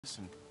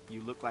Listen,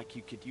 you look like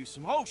you could use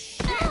some. Oh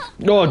shit!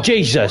 Oh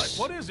Jesus!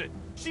 What is it?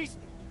 She's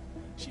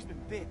been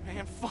bit,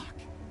 man. Fuck.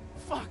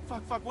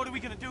 What are we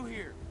gonna do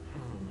here?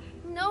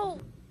 No.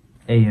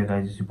 Hey you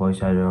guys, it's your boy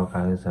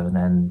Shadow7,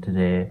 and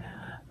today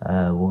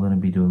we're gonna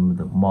be doing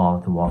more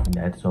of The Walking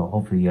Dead. So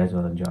hopefully you guys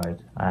will enjoy it.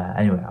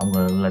 Anyway, I'm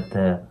gonna let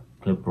the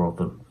clip roll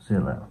through. See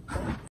you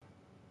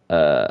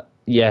later.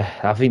 Yeah,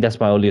 I think that's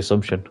my only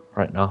assumption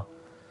right now.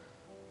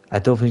 I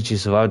don't think she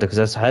survived it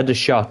because I had a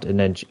shot and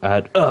then I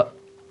had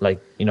like,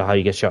 you know how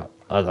you get shot.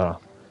 I don't know.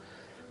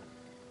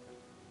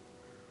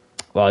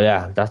 Well,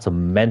 yeah, that's a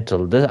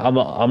mental.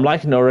 I'm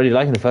liking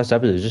the first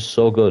episode. It's just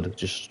so good. It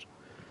just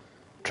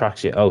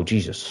tracks you. Oh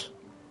Jesus,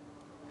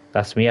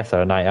 that's me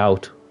after a night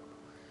out.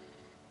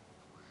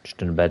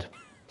 Just in bed.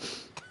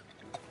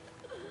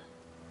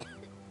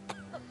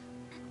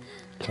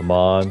 Come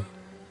on.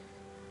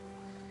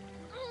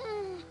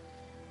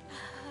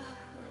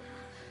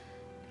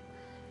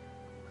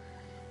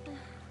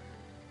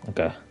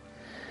 Okay.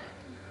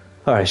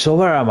 Alright, so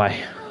where am I?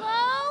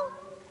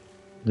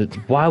 Hello?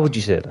 Why would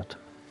you say that?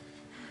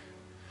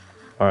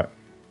 Alright.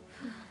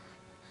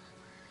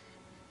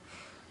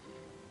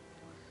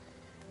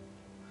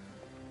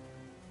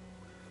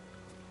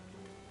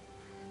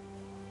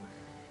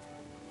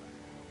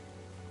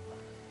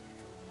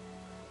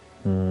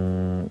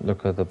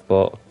 Look at the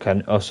boat.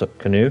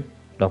 Canoe,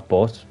 not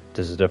boat.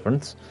 There's a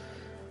difference.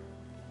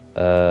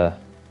 No,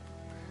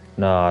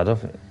 I don't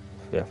think.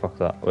 Yeah, fuck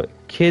that. Wait,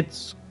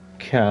 kids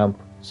camp.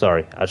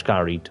 Sorry, I just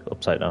can't read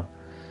upside down.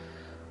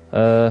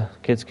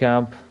 Kids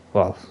camp.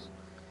 Well,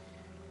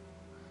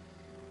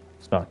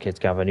 it's not kids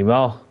camp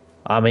anymore.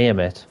 I'm here,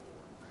 mate.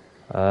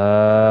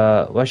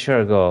 Where should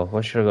I go?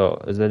 Where should I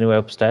go? Is there anywhere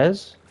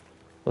upstairs?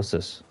 What's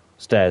this?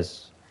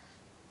 Stairs.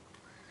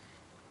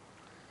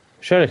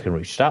 Sure, I can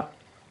reach that.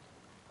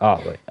 Oh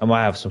wait, I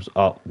might have some.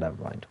 Oh,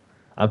 never mind.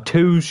 I'm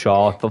too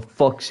short, for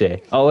fuck's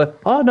sake. Oh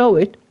no,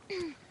 wait.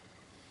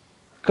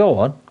 Go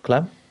on,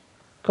 Clem.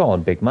 Go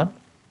on, big man.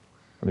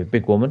 I mean,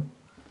 big woman.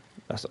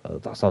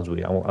 That sounds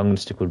weird. I'm going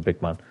to stick with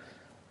big man.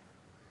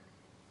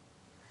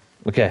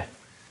 Okay.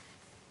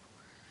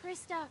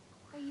 Krista,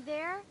 are you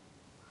there?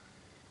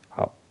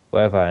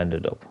 Where have I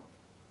ended up?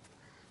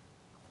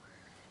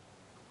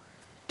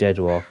 Dead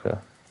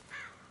walker.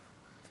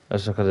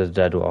 Let's look at the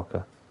dead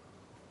walker.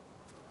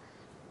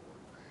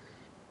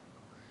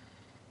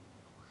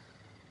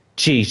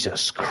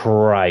 Jesus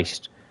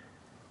Christ.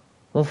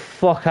 What the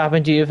fuck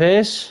happened to your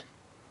face?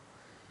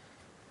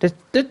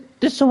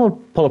 Did someone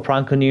pull a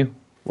prank on you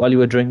while you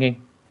were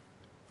drinking?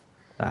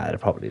 They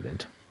probably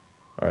did.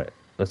 Alright,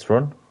 let's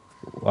run.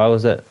 Why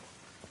was there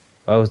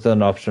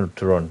an option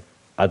to run?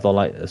 I don't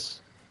like this.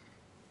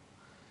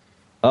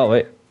 Oh,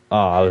 wait. Oh,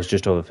 I was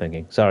just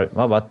overthinking. Sorry,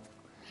 my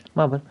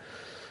bad.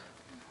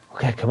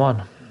 Okay, come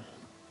on.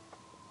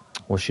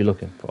 What's she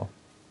looking for?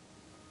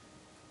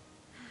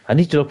 I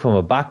need to look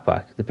for my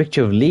backpack. The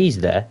picture of Lee's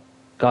there.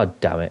 God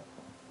damn it.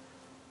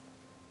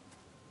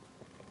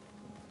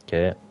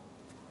 Okay.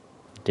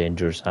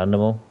 Dangerous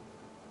animal.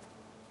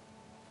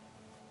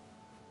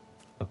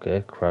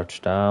 Okay,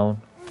 crouch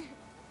down.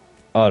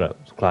 Oh no,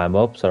 climb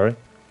up, sorry.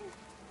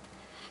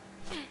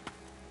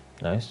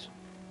 Nice.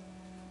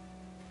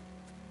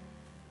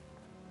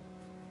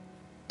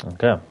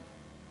 Okay.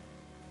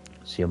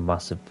 See a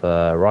massive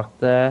rock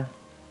there.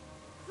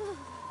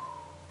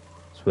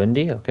 It's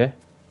windy, okay.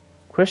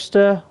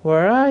 Krista,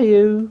 where are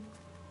you?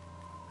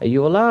 Are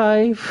you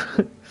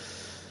alive?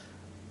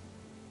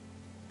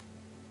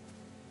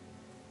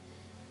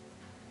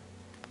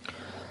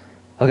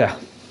 Okay.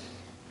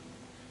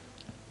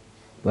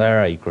 Where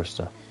are you,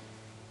 Krista?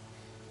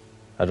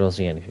 I don't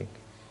see anything.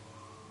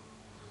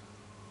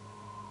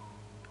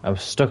 I'm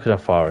stuck in a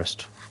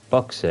forest.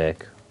 Fuck's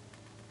sake.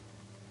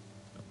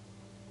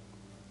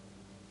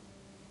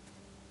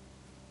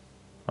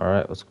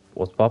 Alright,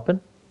 what's popping?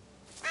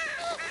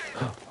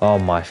 Oh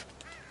my.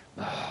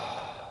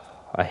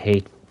 I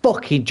hate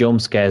fucking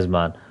jump scares,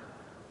 man.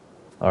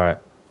 Alright.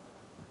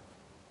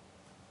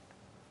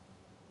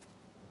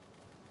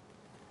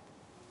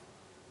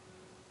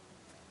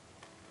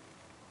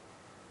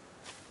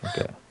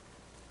 Okay.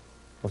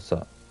 What's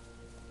that?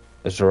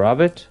 Is it a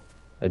rabbit?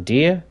 A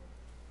deer?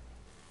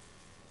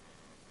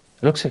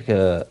 It looks like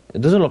a...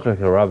 It doesn't look like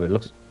a rabbit. It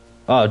looks...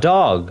 Oh, a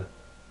dog!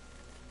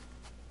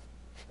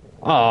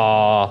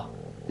 Ah,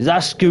 is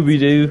that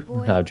Scooby-Doo?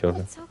 No, I'm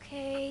joking. It's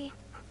okay.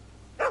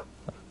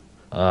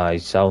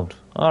 He's sound.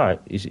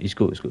 Alright, he's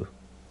good,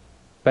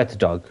 Pet the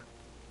dog.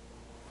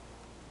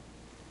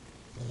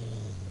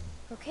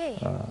 Okay,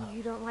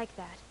 you don't like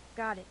that.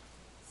 Got it.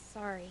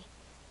 Sorry.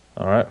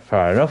 Alright,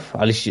 fair enough.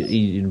 At least you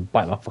didn't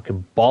bite my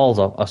fucking balls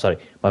off. Oh, sorry,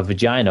 my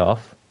vagina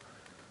off.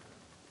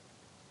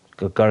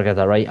 Gotta get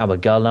that right. I'm a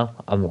girl now.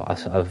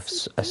 I've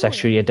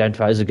sexually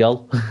identified as a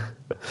girl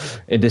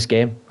in this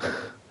game.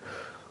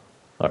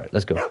 Alright,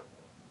 let's go.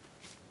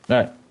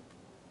 Alright.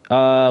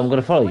 I'm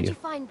gonna follow What'd you. you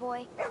find,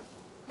 boy?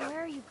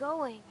 Where are you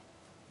going?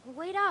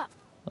 Wait up.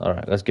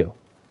 Alright, let's go.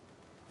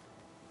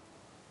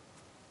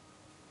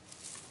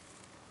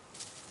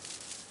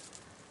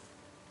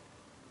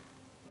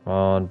 Come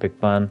on, big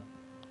man.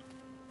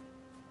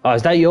 Oh,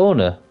 is that your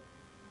owner?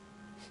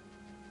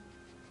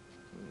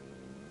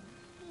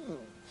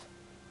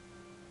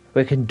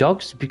 Wait, can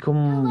dogs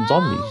become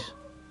zombies?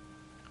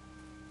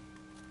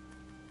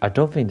 I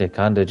don't think they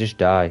can. They just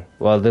die.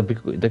 Well, they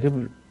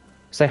can.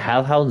 It's like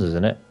hellhounds,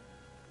 isn't it?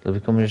 They'll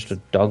become just a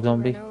dog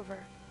zombie. Over.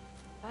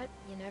 But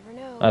you never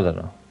know. I don't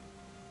know.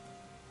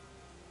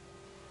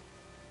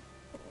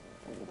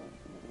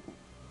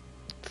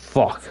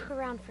 Fuck. Look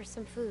around for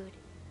some food.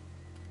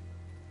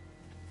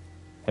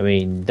 I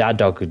mean, that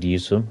dog could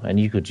use some, and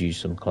you could use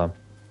some, Clem.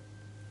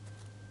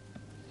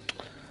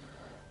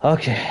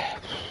 Okay.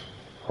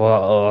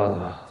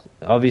 Well,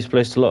 obvious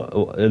place to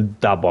look.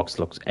 That box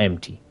looks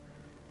empty.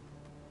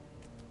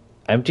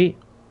 Empty?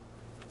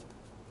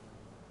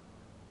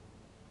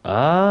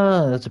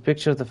 Ah, that's a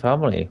picture of the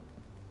family.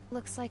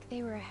 Looks like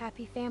they were a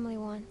happy family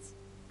once.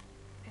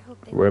 I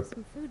hope they Rip. left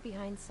some food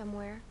behind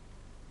somewhere.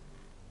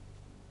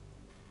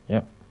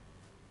 Yep.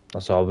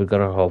 That's all we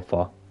gotta hope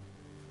for.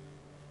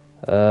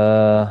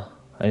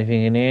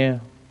 Anything in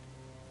here?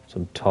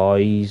 Some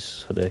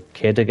toys for the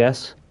kid, I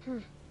guess.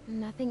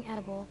 Nothing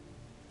edible.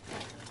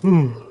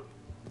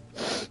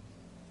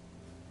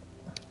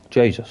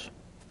 Jesus.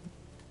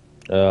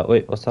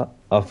 Wait, what's that?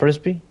 Oh,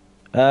 frisbee?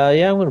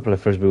 Yeah, I'm gonna play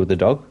frisbee with the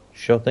dog.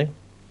 Sure thing.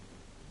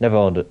 Never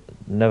owned it.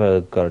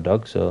 Never got a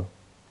dog, so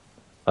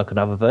I can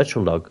have a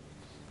virtual dog.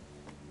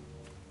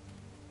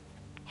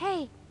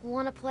 Hey,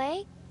 wanna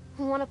play?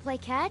 Wanna play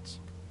catch?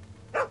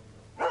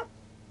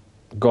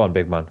 Go on,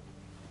 big man.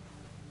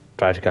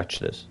 Try to catch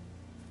this.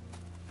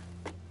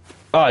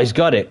 Oh, he's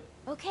got it.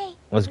 Okay,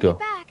 Let's bring go. it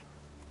back.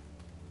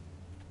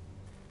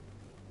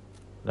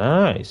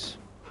 Nice.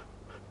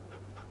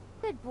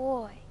 Good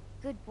boy.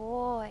 Good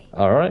boy.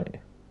 All right.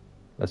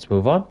 Let's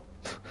move on.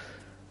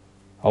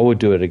 I would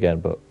do it again,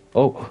 but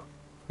oh,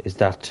 is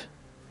that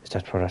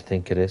what I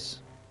think it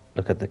is?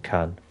 Look at the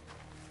can.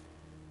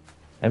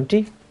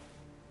 Empty?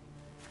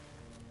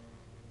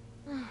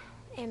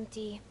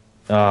 Empty.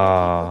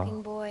 Ah.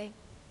 Looking boy.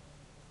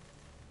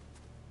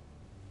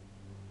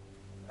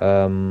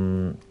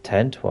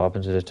 Tent. What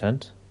happened to the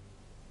tent?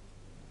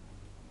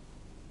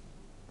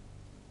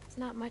 It's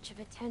not much of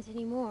a tent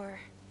anymore.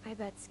 I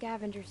bet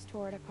scavengers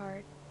tore it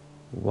apart.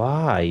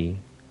 Why?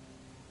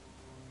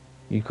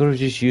 You could have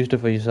just used it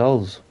for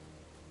yourselves.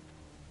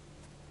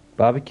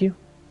 Barbecue?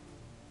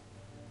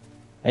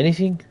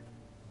 Anything?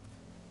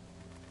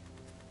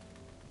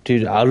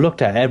 Dude, I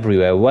looked at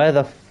everywhere. Where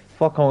the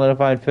fuck am I gonna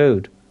find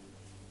food?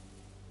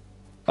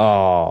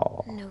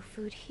 Oh. No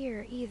food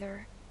here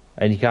either.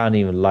 And you can't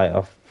even light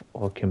a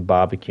fucking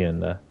barbecue in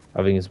there.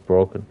 I think it's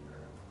broken.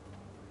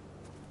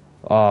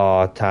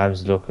 Oh,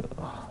 times look...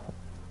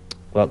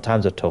 Well,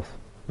 times are tough.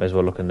 May as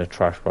well look in the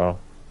trash barrel.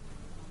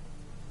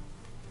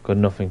 Got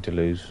nothing to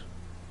lose.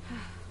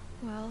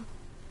 Well,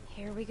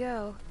 here we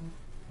go.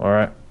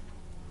 Alright.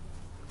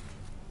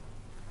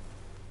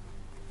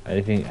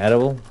 Anything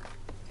edible?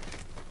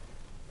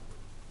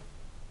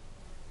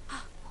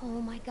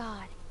 Oh my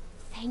god.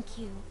 Thank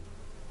you.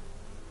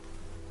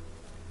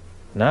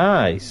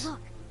 Nice. Look,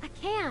 a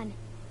can.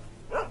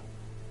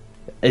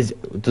 Does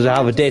it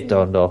have a date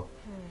on though?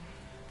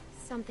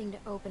 Something to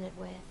open it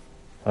with.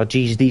 Oh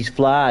jeez, these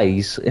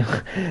flies.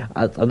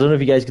 I don't know if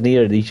you guys can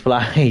hear these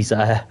flies.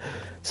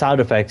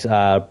 Sound effects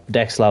are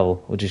dex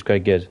level, which is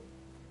quite good.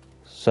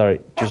 Sorry,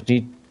 just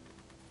need...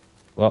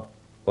 What?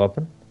 What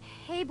happened?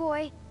 Hey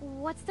boy,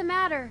 what's the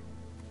matter?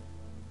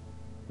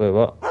 Wait,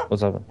 what?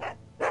 What's happened?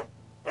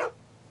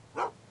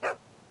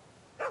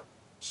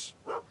 Shh,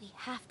 we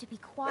have to be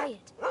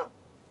quiet.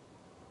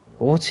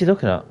 What's he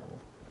looking at?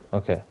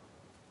 Okay.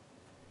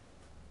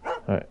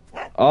 Alright.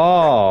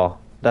 Oh,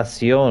 that's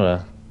the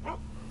owner.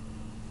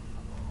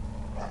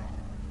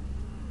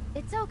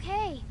 It's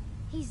okay.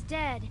 He's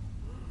dead.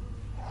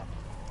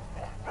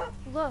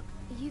 Look,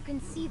 you can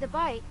see the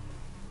bite.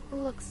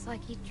 Looks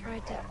like he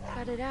tried to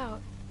cut it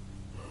out.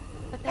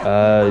 But that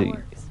never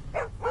works.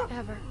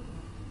 Ever.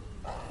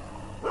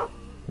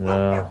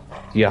 No.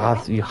 You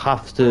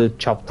have to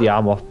chop the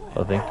arm off,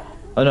 I think.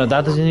 Oh no,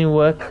 that doesn't even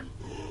work.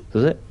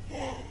 Does it?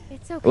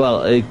 It's okay.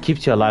 Well, it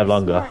keeps you alive You're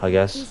longer, smart. I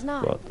guess. He's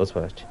not. Well, that's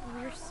right.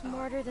 We're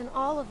smarter than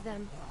all of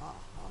them.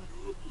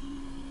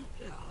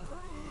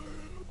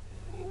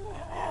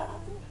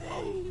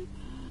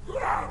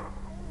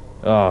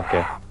 Oh,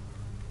 okay.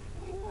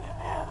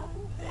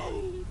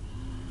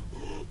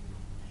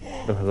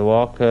 Look at the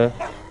walker.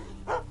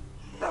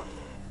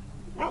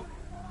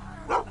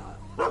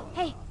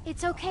 Hey,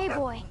 it's okay,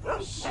 boy.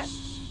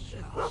 Shh.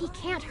 He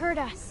can't hurt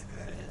us.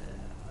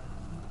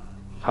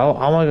 How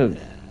am I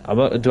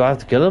gonna... do I have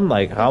to kill him?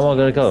 Like, how am I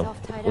gonna kill him?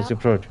 Himself tied What's the up?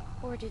 approach?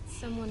 Or did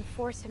someone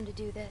force him to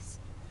do this?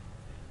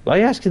 Why are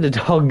you asking the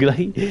dog?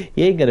 Like, he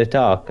ain't gonna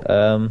talk.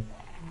 I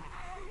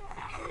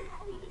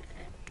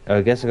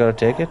guess I gotta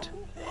take it.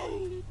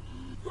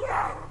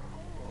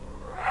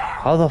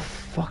 How the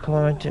fuck am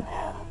I meant to...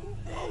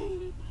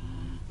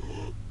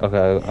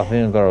 Okay, I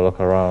think I gotta look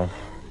around.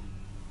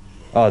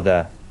 Oh,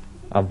 there.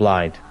 I'm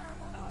blind.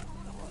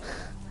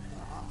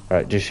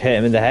 Right, just hit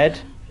him in the head.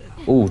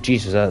 Oh,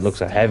 Jesus, that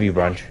looks a heavy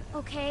branch.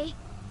 Okay,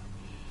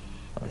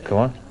 Come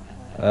on.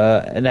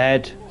 In the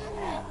head.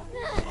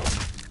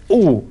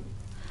 Ooh!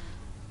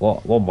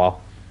 What? One more.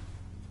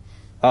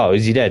 Oh,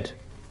 is he dead?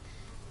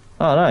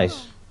 Oh,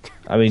 nice.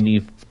 I mean,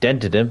 you've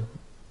dented him.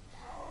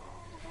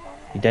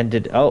 You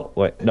dented... Oh,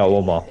 wait. No,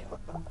 one more.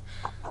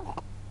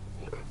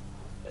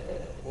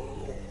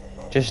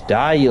 Just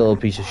die, you little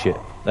piece of shit.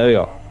 There we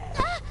go.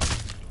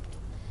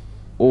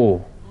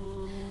 Oh.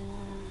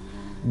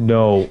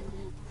 No.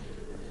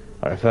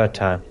 Alright, third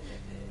time.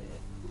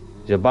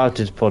 He's about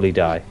to fully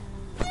die.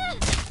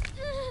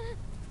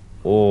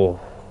 Oh.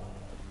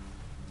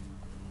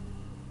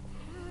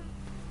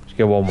 Let's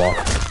get one more.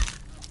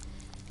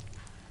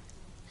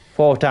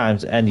 4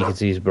 times and you can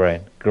see his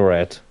brain.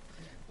 Great.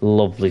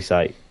 Lovely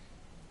sight.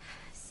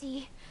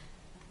 See,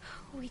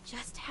 we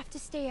just have to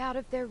stay out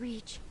of their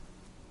reach.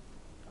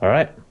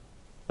 Alright.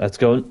 Let's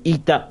go and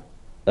eat that.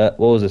 What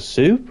was it,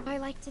 soup? I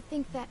like to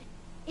think that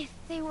if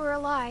they were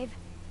alive,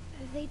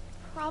 they'd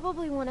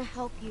probably want to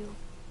help you.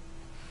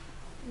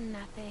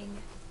 Nothing.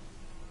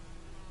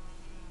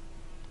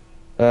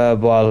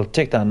 But I'll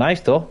take that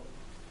knife though.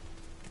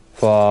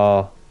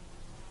 For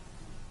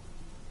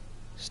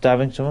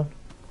stabbing someone.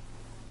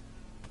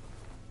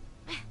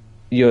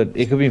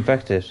 It could be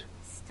infected.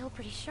 Still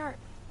pretty sharp.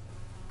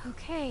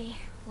 Okay,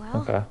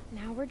 well,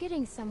 now we're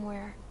getting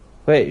somewhere.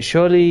 Wait,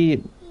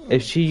 surely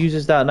if she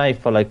uses that knife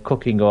for like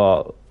cooking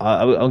or...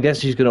 I'm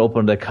guessing she's going to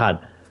open the can.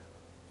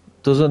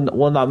 Doesn't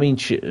that mean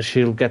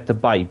she'll get the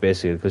bite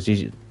basically because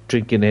she's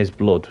drinking his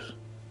blood?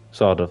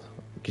 Sort of.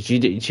 Because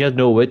she has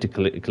no way to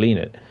clean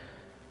it.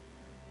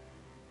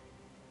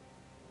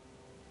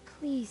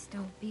 Please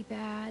don't be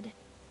bad.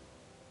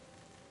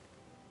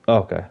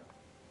 Okay.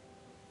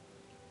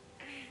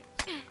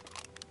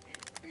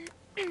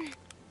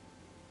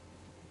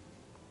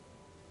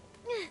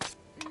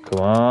 Come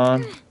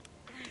on.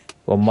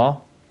 One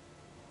more.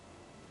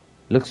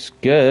 Looks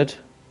good.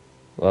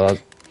 Well,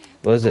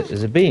 what is it?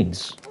 Is it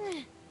beans?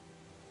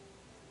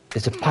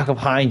 It's a pack of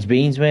Heinz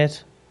beans,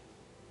 mate.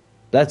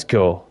 Let's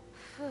go.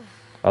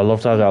 I'd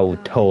love to have that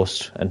with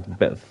toast and a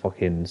bit of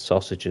fucking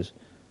sausages.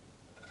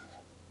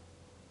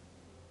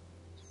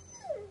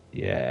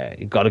 Yeah,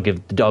 you gotta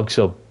give the dog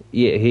some.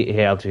 Yeah, he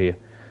helped you.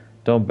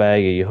 Don't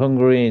beg. Are you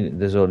hungry?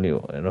 There's only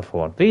enough for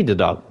one. Feed the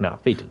dog. No,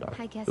 feed the dog.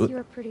 I guess you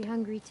were pretty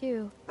hungry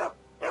too.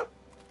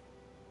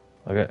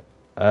 Okay.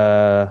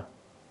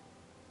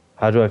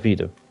 How do I feed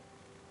him?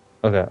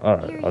 Okay,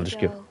 alright, I'll just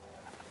give.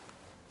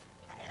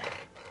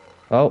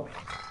 Oh,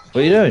 what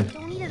are you doing?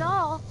 Don't eat it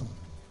all.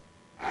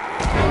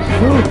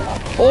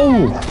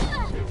 Oh!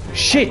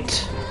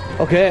 Shit!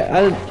 Okay,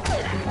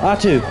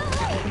 R2.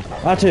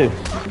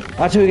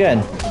 R2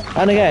 again.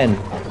 And again.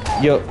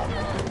 Yo.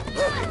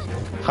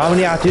 How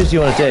many R2s do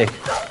you want to take?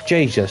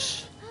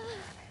 Jesus.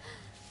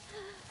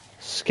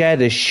 Scared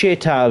the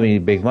shit out of me,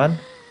 big man.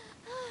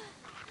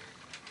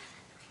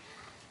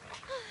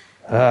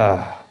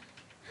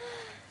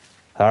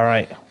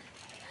 Alright.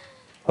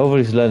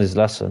 Hopefully he's learned his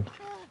lesson.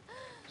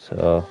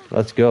 So,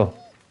 let's go.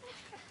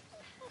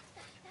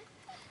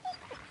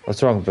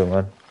 What's wrong, big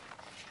man?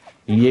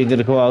 You ain't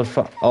gonna come out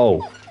for...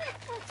 Oh.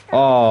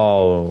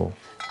 Oh.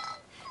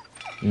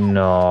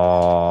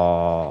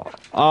 No.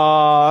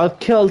 Oh, I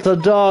killed the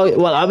dog.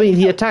 Well, I mean,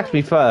 he attacked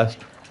me first.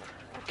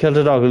 Killed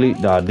the dog.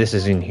 No, this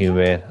is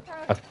inhumane.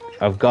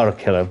 I've got to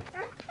kill him.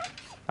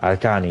 I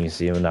can't even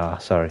see him now.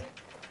 Sorry.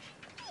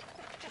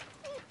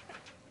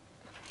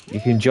 You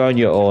can join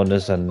your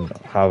owners and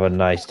have a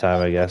nice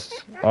time, I guess.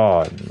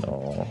 Oh,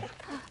 no.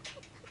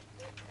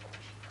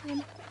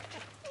 I'm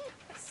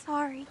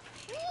sorry.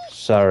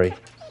 Sorry.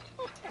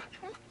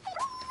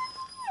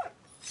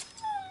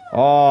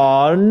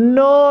 Oh,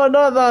 no,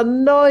 not that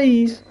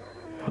noise.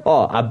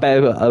 Oh, I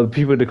bet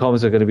people in the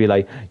comments are going to be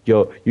like,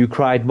 yo, you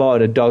cried more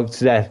at a dog's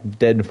death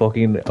than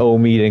fucking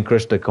Omid and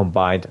Krista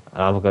combined.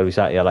 And I'm going to be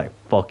sat here like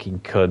fucking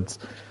cunts.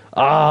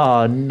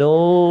 Ah,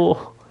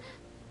 no.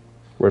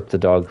 Rip the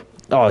dog.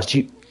 Oh,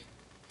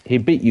 he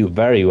beat you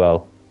very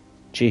well.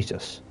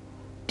 Jesus.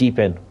 Deep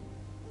in.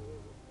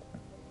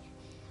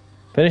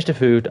 Finish the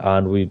food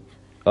and we...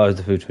 Oh, is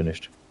the food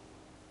finished?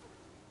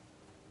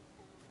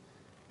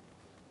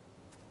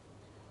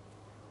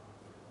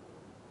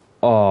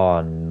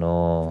 Oh,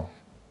 no.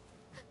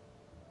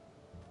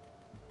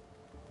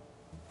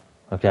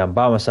 Okay, I'm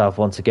by myself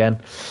once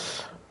again.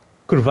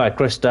 Couldn't find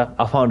Krista.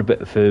 I found a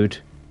bit of food.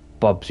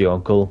 Bob's your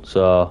uncle,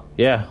 so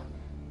yeah.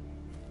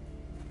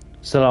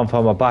 Still haven't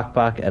found my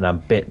backpack, and I'm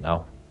bit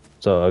now.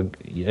 So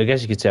I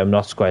guess you could say I'm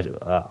not square.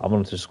 I'm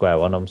on to square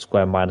one. I'm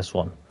square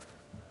 -1.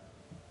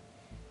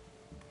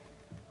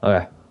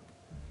 Okay.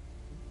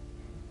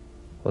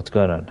 What's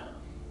going on?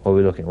 What are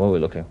we looking? What are we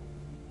looking?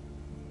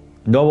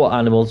 No more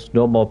animals.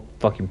 No more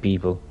fucking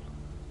people.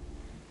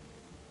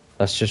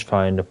 Let's just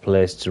find a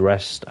place to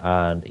rest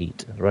and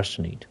eat. Rest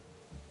and eat.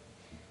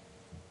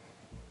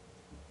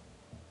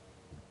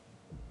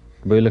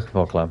 What are you looking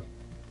for, Clem?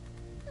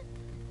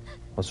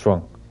 What's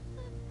wrong?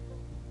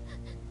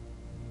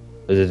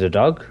 Is it a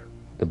dog?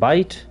 The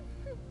bite?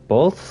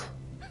 Both?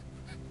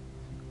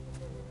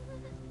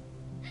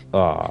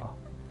 Ah.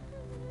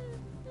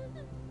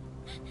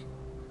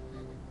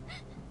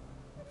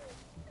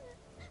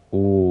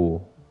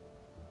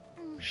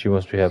 She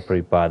must be hurt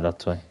pretty bad,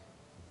 that's why.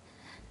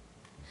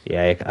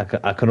 Yeah,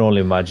 I can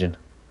only imagine.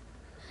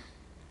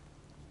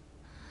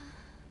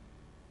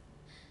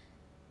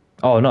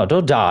 Oh no,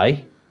 don't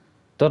die.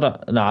 No,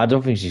 I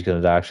don't think she's gonna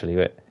die actually,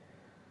 wait.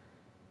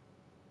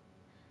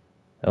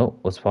 Oh,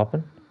 what's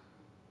popping?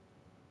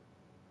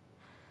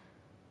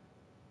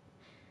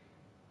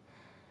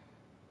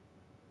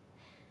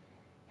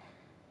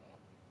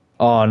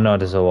 Oh no,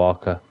 there's a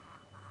walker.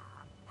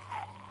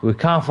 We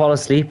can't fall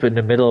asleep in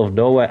the middle of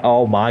nowhere.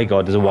 Oh my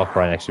god, there's a walker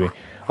right next to me.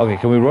 Okay,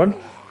 can we run?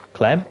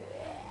 Clem?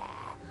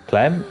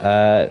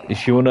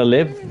 If you wanna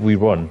live, we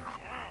run.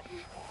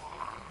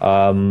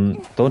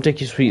 Don't take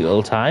your sweet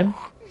little time.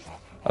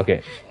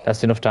 Okay,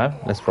 that's enough time.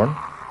 Let's run.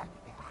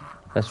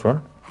 Let's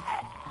run.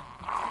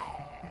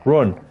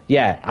 Run.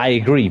 Yeah, I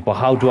agree, but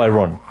how do I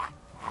run?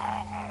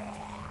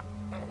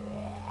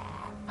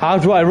 How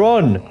do I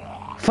run?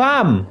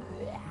 Fam!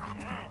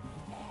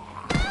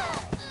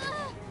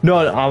 No,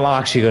 I'm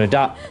actually gonna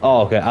die.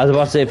 Oh, okay. I was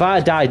about to say, if I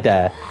had died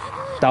there,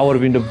 that would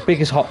have been the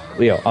biggest hot.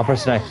 Yo, I'll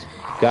press the knife.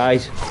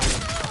 Guys.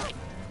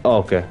 Oh,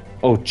 okay.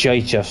 Oh,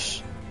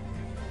 Jesus.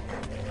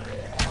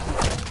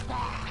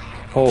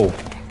 Oh.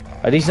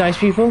 Are these nice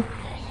people?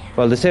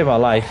 Well, they saved my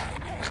life.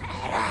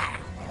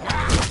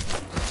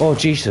 Oh,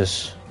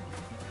 Jesus.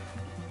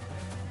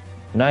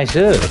 Nice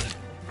earth.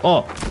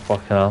 Oh,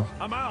 fucking hell.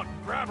 I'm out.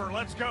 Grab her.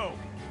 Let's go.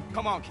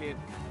 Come on, kid.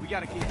 We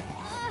gotta get.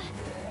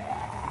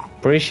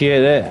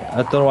 Appreciate it.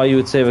 I don't know why you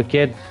would save a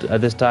kid at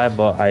this time,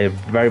 but I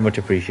very much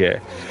appreciate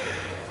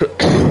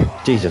it.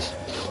 Jesus.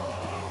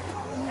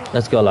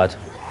 Let's go, lad.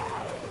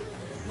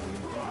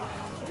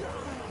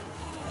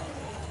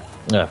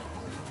 Yeah.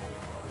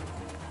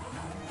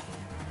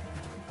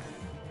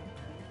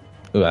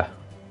 Yeah.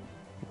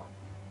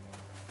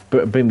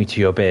 Bring me to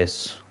your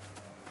base.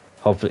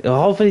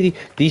 Hopefully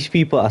these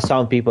people are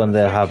sound people and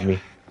they'll have me.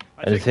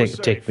 And they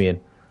take me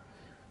in.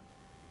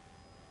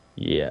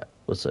 Yeah,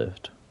 we're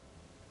saved.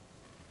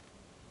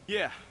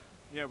 Yeah,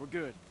 we're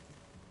good.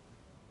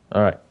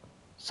 Alright.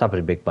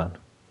 Somebody big man.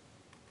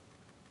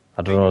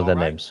 I don't know their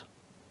names.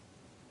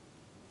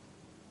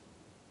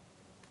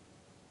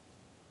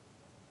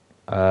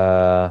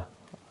 I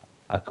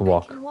can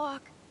walk. I can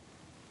walk.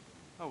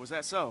 Oh, was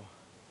that so?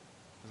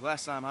 'Cause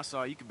last time I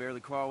saw you could barely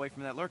crawl away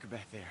from that lurker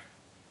back there.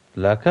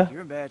 Lurker?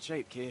 You're in bad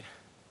shape, kid.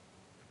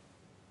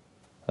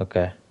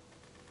 Okay.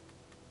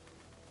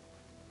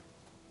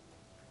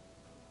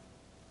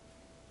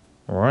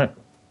 Alright.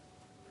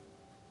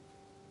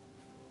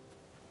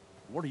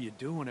 What are you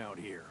doing out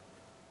here?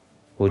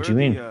 What do you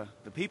mean?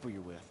 The people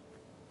you're with.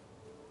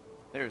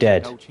 There's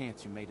Dead. no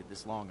chance you made it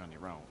this long on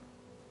your own.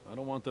 I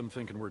don't want them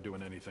thinking we're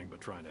doing anything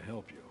but trying to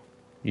help you.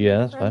 Yeah,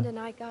 that's Friend fine. and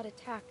I got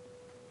attacked.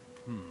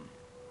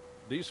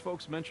 These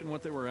folks mention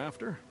what they were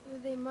after?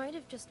 They might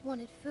have just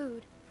wanted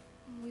food.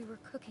 We were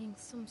cooking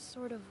some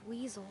sort of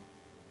weasel.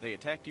 They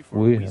attacked you for a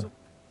weasel?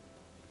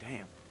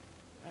 Damn,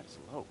 that is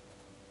low.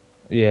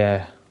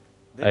 Yeah,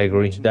 They I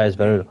agree. mentioned That is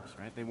very names,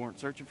 right? They weren't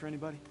searching for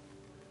anybody?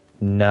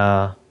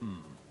 Nah.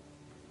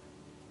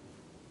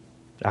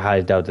 I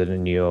highly doubt they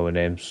didn't know our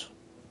names.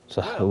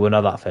 So Well, we're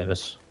not that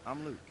famous.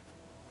 I'm Luke.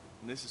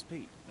 And this is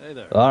Pete. Hey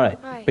there. Alright.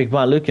 Hi. Big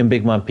man Luke and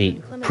Big man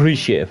Pete. Clementine.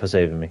 Appreciate it for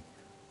saving me.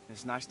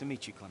 It's nice to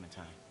meet you,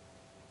 Clementine.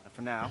 And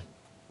for now,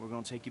 we're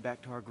gonna take you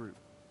back to our group.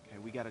 Okay,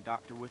 we got a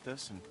doctor with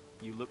us, and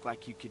you look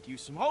like you could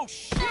use some. Oh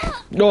shit!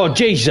 Oh,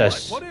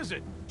 Jesus! What is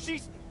it?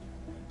 She's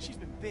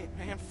been bit,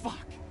 man.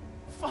 Fuck.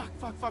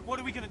 What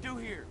are we gonna do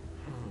here?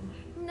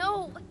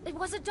 No, it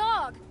was a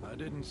dog. I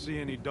didn't see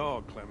any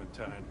dog,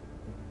 Clementine.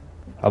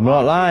 I'm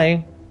not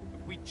lying.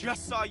 We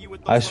just saw you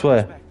with those I swear.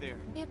 lurkers back there.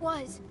 It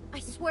was. I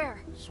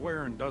swear.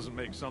 Swearing doesn't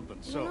make something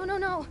so.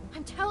 No.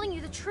 I'm telling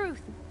you the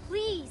truth.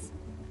 Please.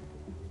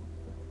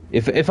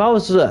 If I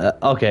was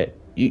okay,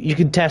 you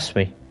can test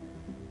me.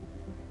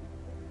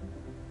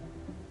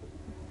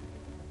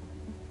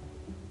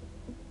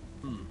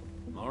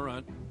 All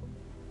right.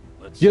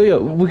 Let's. Yo,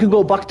 we can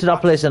go back to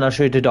that place and I'll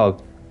show you the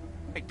dog.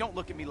 Hey, don't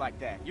look at me like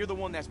that. You're the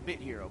one that's bit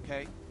here,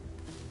 okay?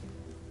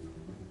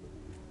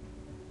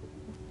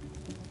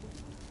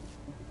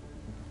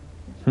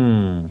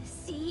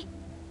 See?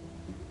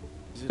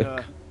 Is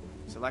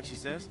it like she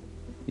says?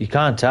 You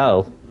can't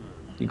tell.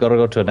 You gotta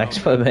go to an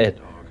expert, mate.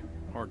 Dog.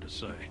 Hard to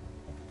say.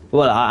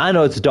 Well, I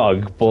know it's a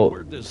dog, but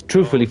Where'd this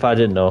truthfully, dog- if I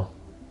didn't know,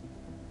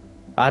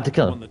 I had to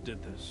kill The one him. that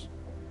did this.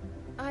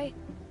 I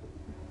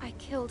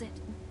killed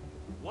it.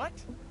 What?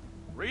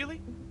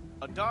 Really?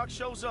 A dog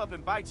shows up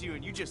and bites you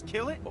and you just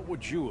kill it? What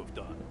would you have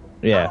done?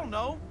 I Yeah. don't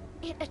know.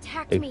 It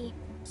attacked Hey. me.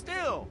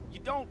 Still, you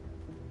don't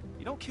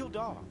kill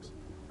dogs.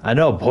 I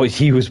know, but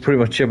he was pretty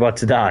much about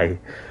to die.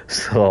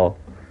 So,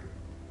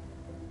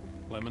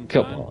 Clementine?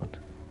 come on.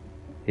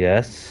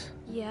 Yes?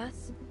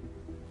 Yes.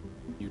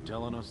 You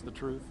telling us the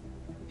truth?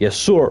 Yes,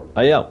 sir,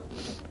 I am.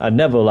 I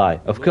never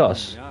lie, of Look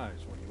course. in the eyes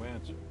when you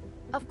answer.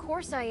 Of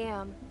course I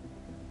am.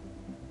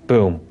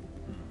 Boom.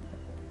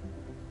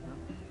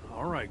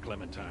 All right,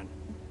 Clementine.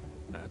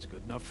 That's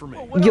good enough for me.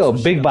 Well, what Yo, else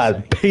was she big gonna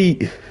man say?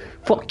 Pete.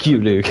 Fuck you,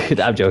 Luke.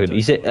 I'm joking.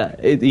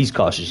 He's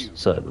cautious,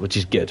 so, which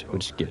is good.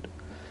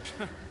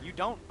 You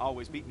don't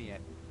always beat me at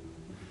it.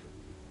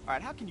 All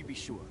right, how can you be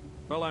sure?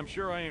 Well, I'm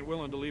sure I ain't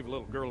willing to leave a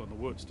little girl in the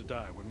woods to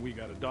die when we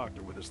got a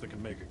doctor with us that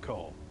can make a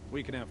call.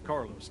 We can have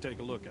Carlos take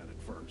a look at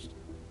it first.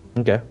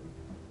 Okay.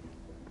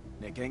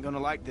 Nick ain't gonna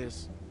like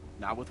this.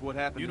 Not with what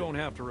happened. You don't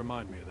have to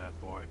remind me of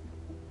that, boy.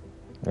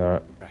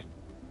 Alright. Right.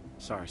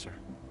 Sorry, sir.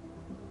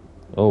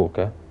 Oh,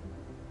 okay.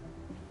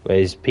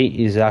 Wait, is Pete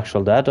his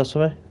actual dad or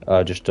something?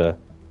 Just a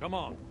Come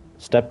on.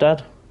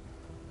 stepdad?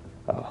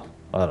 Oh,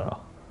 I don't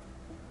know.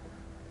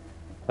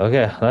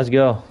 Okay, let's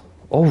go.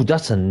 Oh,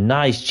 that's a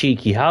nice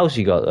cheeky house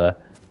you got there.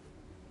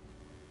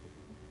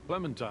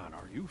 Clementine,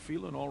 are you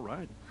feeling all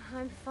right?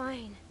 I'm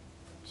fine.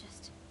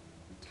 Just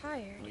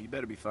tired. Well, you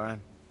better be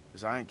fine,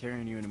 because I ain't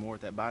carrying you anymore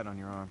with that bite on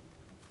your arm.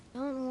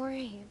 Don't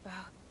worry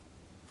about.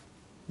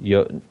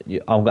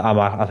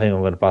 I think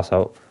I'm gonna pass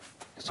out.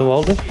 So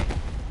hold it.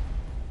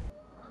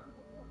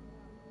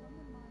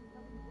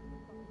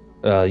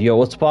 Yo,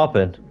 what's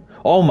poppin'?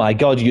 Oh my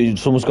god,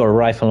 someone's got a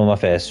rifle on my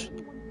face.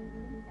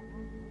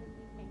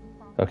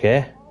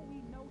 Okay.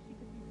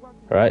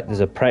 Alright,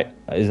 there's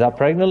is that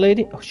pregnant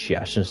lady? Oh shit,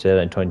 I shouldn't say that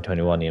in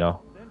 2021, you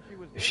know.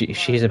 If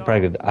she isn't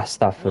pregnant,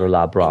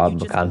 astaghfirullah, bro, I'm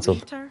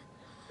cancelled.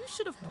 You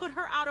should have put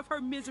her out of her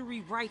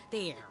misery right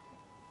there.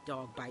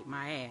 Dog bite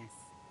my ass.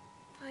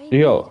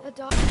 Yo.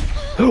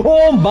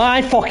 Oh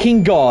my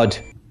fucking god!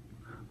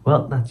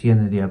 Well, that's the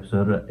end of the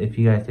episode. If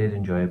you guys did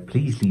enjoy it,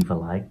 please leave a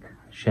like,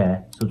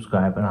 share,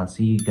 subscribe, and I'll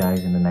see you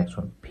guys in the next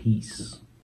one. Peace.